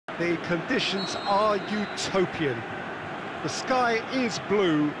the conditions are utopian. The sky is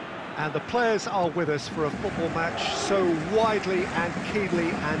blue, and the players are with us for a football match so widely and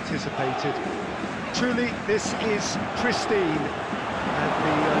keenly anticipated. Truly, this is pristine, and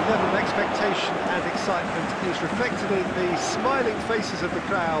the level of expectation and excitement is reflected in the smiling faces of the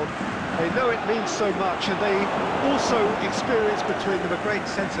crowd. They know it means so much, and they also experience between them a great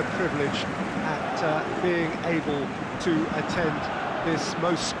sense of privilege at being able to attend this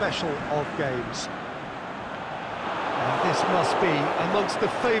most special of games. And this must be amongst the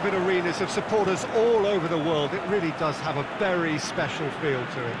favoured arenas of supporters all over the world. It really does have a very special feel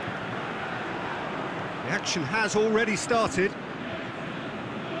to it. The action has already started.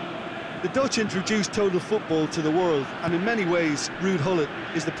 The Dutch introduced total football to the world, and in many ways, Ruud Gullit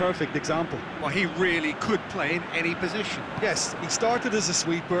is the perfect example. Well, he really could play in any position. Yes, he started as a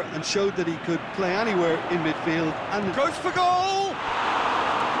sweeper and showed that he could play anywhere in midfield and goes for goal!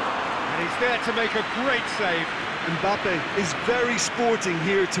 And he's there to make a great save. Mbappe is very sporting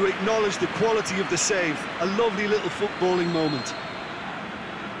here to acknowledge the quality of the save. A lovely little footballing moment.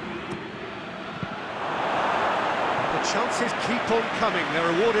 The chances keep on coming. They're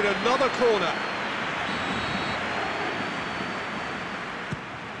awarded another corner.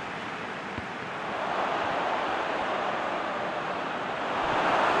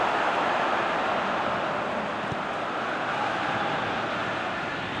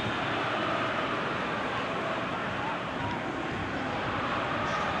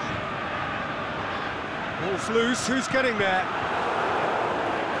 Ball's loose, who's getting there?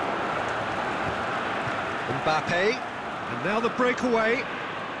 Mbappe, and now the breakaway.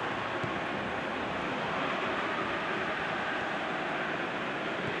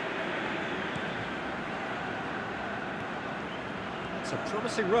 It's a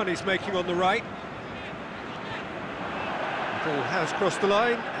promising run he's making on the right. The ball has crossed the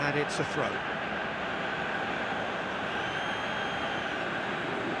line, and it's a throw.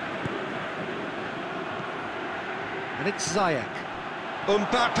 And it's Ziyech.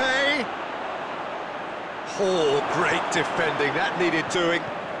 Mbappe! Oh, great defending, that needed doing.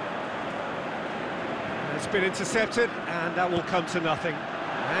 It's been intercepted, and that will come to nothing.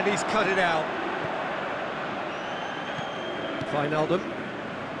 And he's cut it out. Wijnaldum.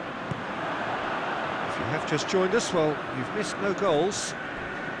 If you have just joined us, well, you've missed no goals.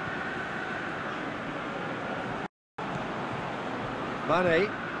 Mane.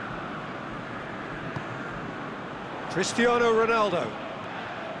 Cristiano Ronaldo.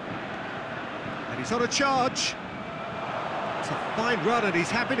 And he's on a charge. It's a fine run, and he's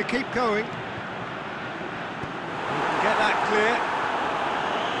happy to keep going. He can get that clear.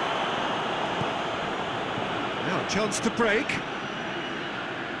 Now a chance to break.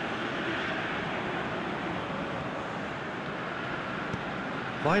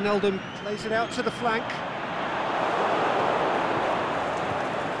 Wijnaldum plays it out to the flank.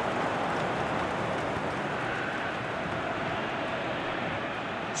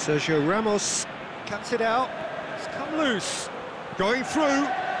 Sergio Ramos cuts it out. It's come loose. Going through.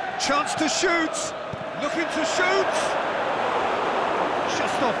 Chance to shoot. Looking to shoot.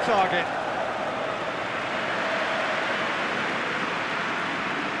 Just off target.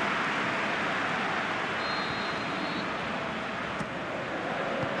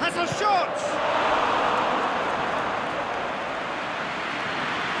 Has a shot.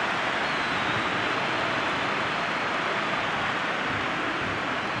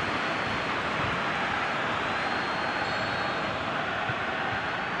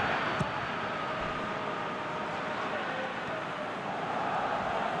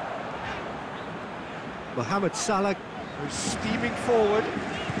 Mohamed Salah was steaming forward.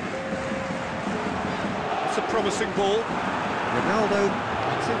 It's a promising ball. Ronaldo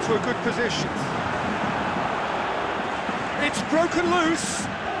gets into a good position. It's broken loose.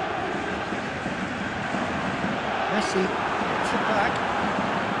 Messi gets it back.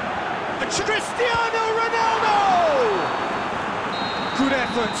 And Cristiano Ronaldo! Good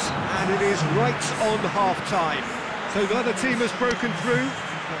effort, and it is right on half-time. So the other team has broken through,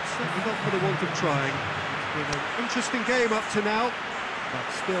 but certainly not for the want of trying. It's been an interesting game up to now, but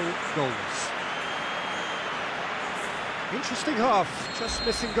still goalless. Interesting half, just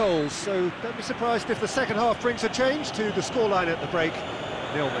missing goals, so don't be surprised if the second half brings a change to the scoreline at the break,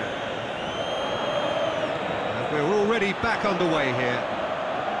 0-0. And we're already back underway here.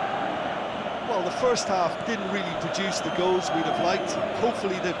 Well, the first half didn't really produce the goals we'd have liked.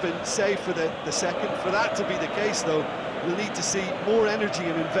 Hopefully they've been saved for the second. For that to be the case, though, we'll need to see more energy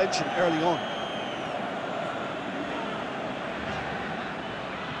and invention early on.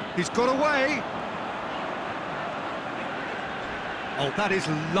 He's got away. Oh, that is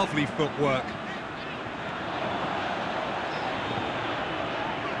lovely footwork.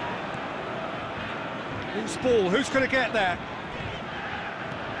 Loose ball, who's going to get there?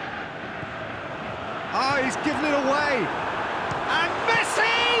 Ah, he's given it away. And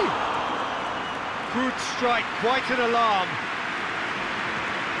Messi! Good strike, quite an alarm.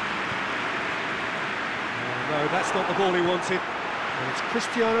 Oh, no, that's not the ball he wanted. And it's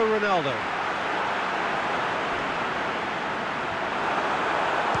Cristiano Ronaldo.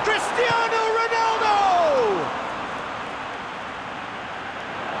 Cristiano Ronaldo!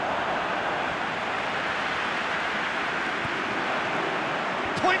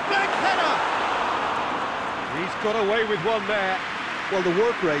 Point-blank header! He's got away with one there. Well, the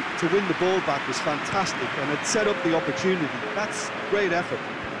work rate to win the ball back was fantastic, and it set up the opportunity. That's great effort.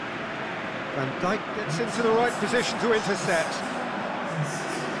 Van Dijk gets into the right position to intercept.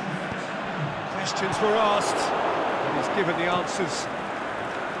 Questions were asked, and he's given the answers.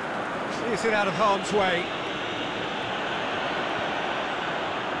 Clears it out of harm's way.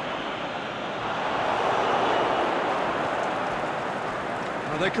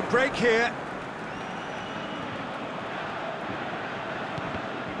 Well, they can break here.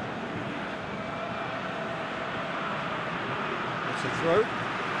 That's a throw.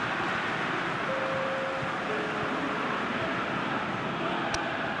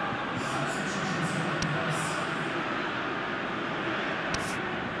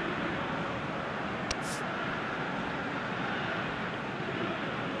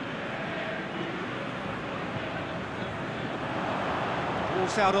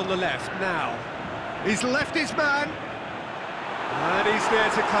 Ball's out on the left now. He's left his man. And he's there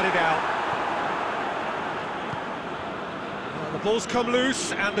to cut it out. Well, the ball's come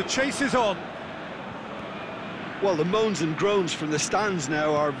loose and the chase is on. Well, the moans and groans from the stands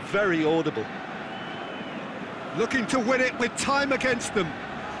now are very audible. Looking to win it with time against them.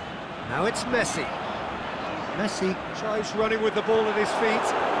 Now it's Messi. Messi tries running with the ball at his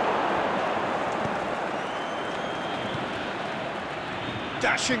feet.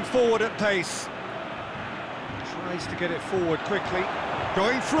 Dashing forward at pace. Tries to get it forward quickly.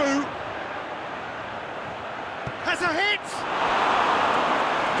 Going through. Has a hit!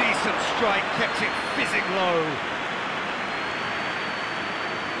 Decent strike, kept it fizzing low.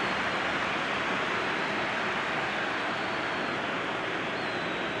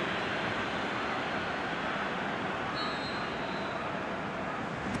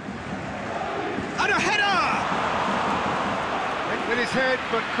 And a header! Went with his head,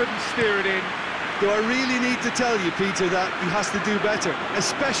 but couldn't steer it in. Do I really need to tell you, Peter, that he has to do better,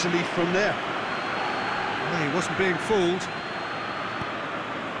 especially from there? No, he wasn't being fooled.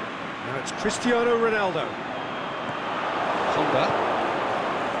 Now it's Cristiano Ronaldo. Honda.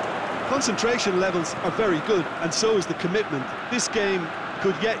 Concentration levels are very good, and so is the commitment. This game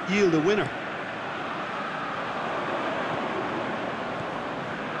could yet yield a winner.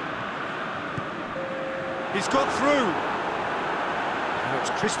 He's got through. Now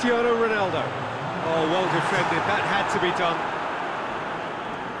it's Cristiano Ronaldo. Oh, well defended. That had to be done.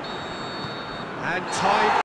 And time.